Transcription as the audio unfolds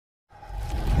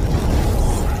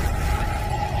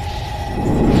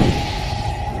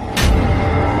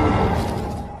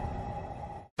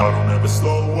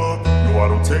slow up, no I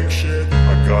don't take shit.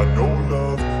 I got no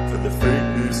love for the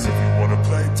fakeness. If you wanna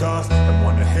play tough and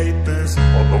wanna hate this,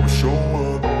 I'll always show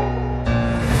up.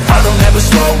 I don't ever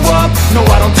slow up, no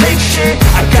I don't take shit.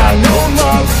 I got no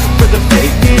love for the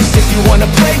fakeness. If you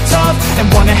wanna play tough and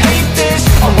wanna hate this,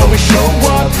 I'll always show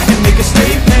up and make a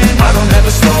statement. I don't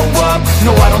ever slow up,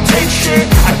 no I don't take shit.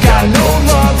 I got no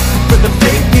love for the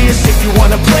fakeness. If you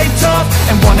wanna play tough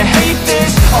and wanna hate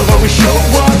this, I'll always show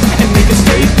up and make a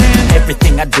statement.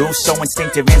 Everything I do so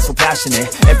instinctive and so passionate.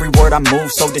 Every word I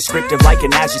move so descriptive like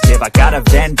an adjective. I got a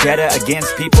vendetta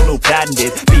against people who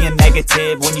patented being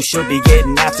negative when you should be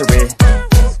getting after it.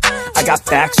 I got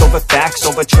facts over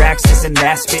tracks, this and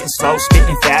that. Spitting slow,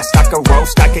 spitting fast, I could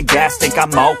roast, I could gas. Think I'm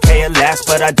okay at last,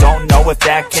 but I don't know if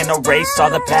that can erase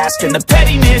all the past. And the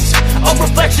pettiness, a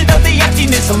reflection of the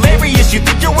emptiness. Hilarious, you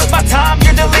think you're with my time,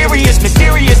 you're delirious.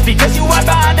 Mysterious, because you hide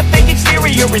behind a fake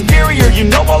exterior. Inferior, you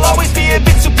know I'll always be a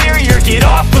bit superior. Get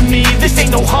off of me, this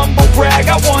ain't no humble brag.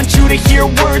 I want you to hear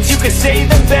words, you can say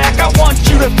them back. I want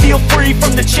you to feel free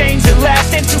from the chains at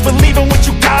last, and to believe in what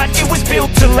you got, it was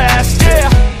built to last, yeah.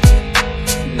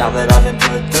 Now that I've been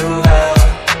put through hell,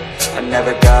 I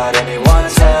never got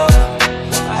anyone's help.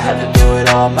 I had to do it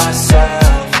all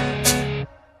myself.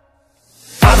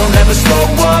 I don't ever slow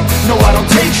up, no I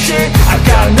don't take shit. I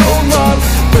got no love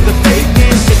for the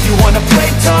fakeness. If you wanna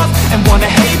play tough and wanna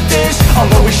hate this,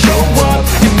 I'll always show up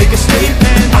and make a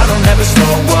statement. I don't ever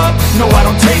slow up, no I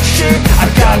don't take shit. I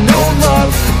got no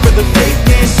love for the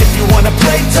fakeness. If you wanna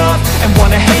play tough and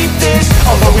wanna hate this,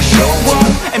 I'll always show up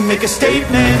and make a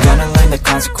statement. Gonna learn the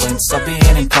consequence of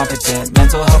being incompetent.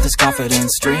 Mental health is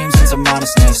confidence, dreams into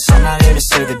modestness. I'm not here to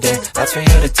save the day, that's for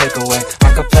you to take away. I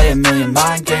could play a million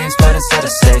mind games, but instead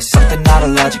I say something not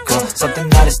illogical, something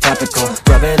that is topical.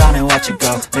 Rub it on and watch it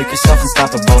go, make yourself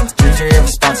unstoppable. Dreams are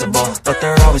irresponsible, but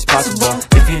they're always possible.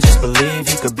 If you just believe,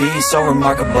 you could be so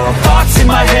remarkable. Thoughts in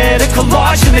my head, a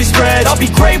collage and they spread. I'll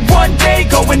be great one day,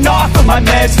 going off of my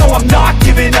meds. No, I'm not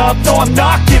giving up, no, I'm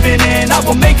not giving in. I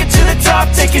will make it to the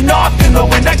top, taking off in the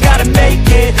wind. I gotta make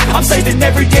it, I'm saving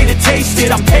every day to taste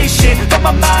it. I'm patient, but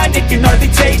my mind, it can hardly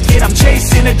take it. I'm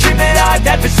chasing a dream that I've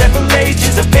had for several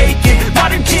ages. A vacant,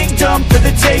 modern kingdom for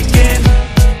the taking.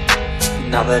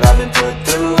 Now that I've been put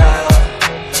through hell,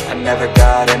 I never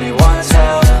got anyone's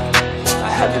help. I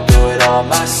had to do it all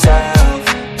myself.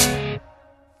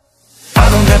 I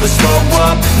don't ever slow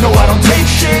up, no I don't take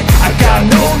shit. I got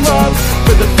no love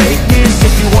for the fakeness.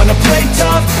 If you wanna play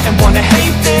tough and wanna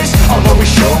hate this, I'll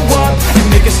always show up and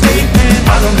make a statement.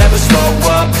 I don't ever slow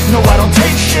up, no I don't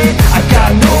take shit. I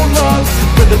got no love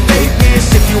for the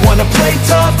fakeness. If you wanna play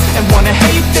tough and wanna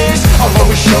hate this, I'll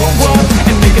always show up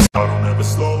and make a I don't ever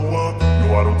slow up, no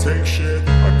I don't take shit.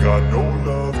 I got no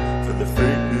love for the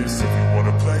fakeness. If you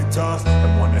wanna play tough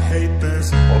and wanna hate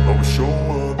this, I'll always show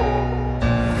up.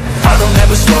 I don't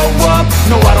ever slow up,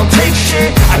 no I don't take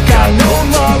shit. I got no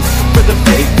love for the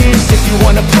fakeness. If you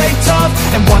wanna play tough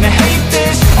and wanna hate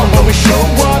this, I'll always show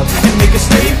up and make a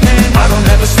statement. I don't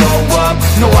ever slow up,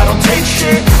 no I don't take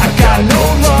shit. I got no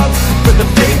love for the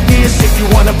fakeness. If you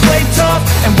wanna play tough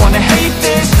and wanna hate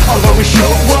this, I'll always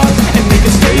show up and make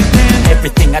a statement.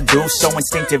 Everything I do so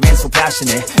instinctive and so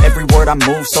passionate. Every word I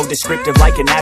move so descriptive like an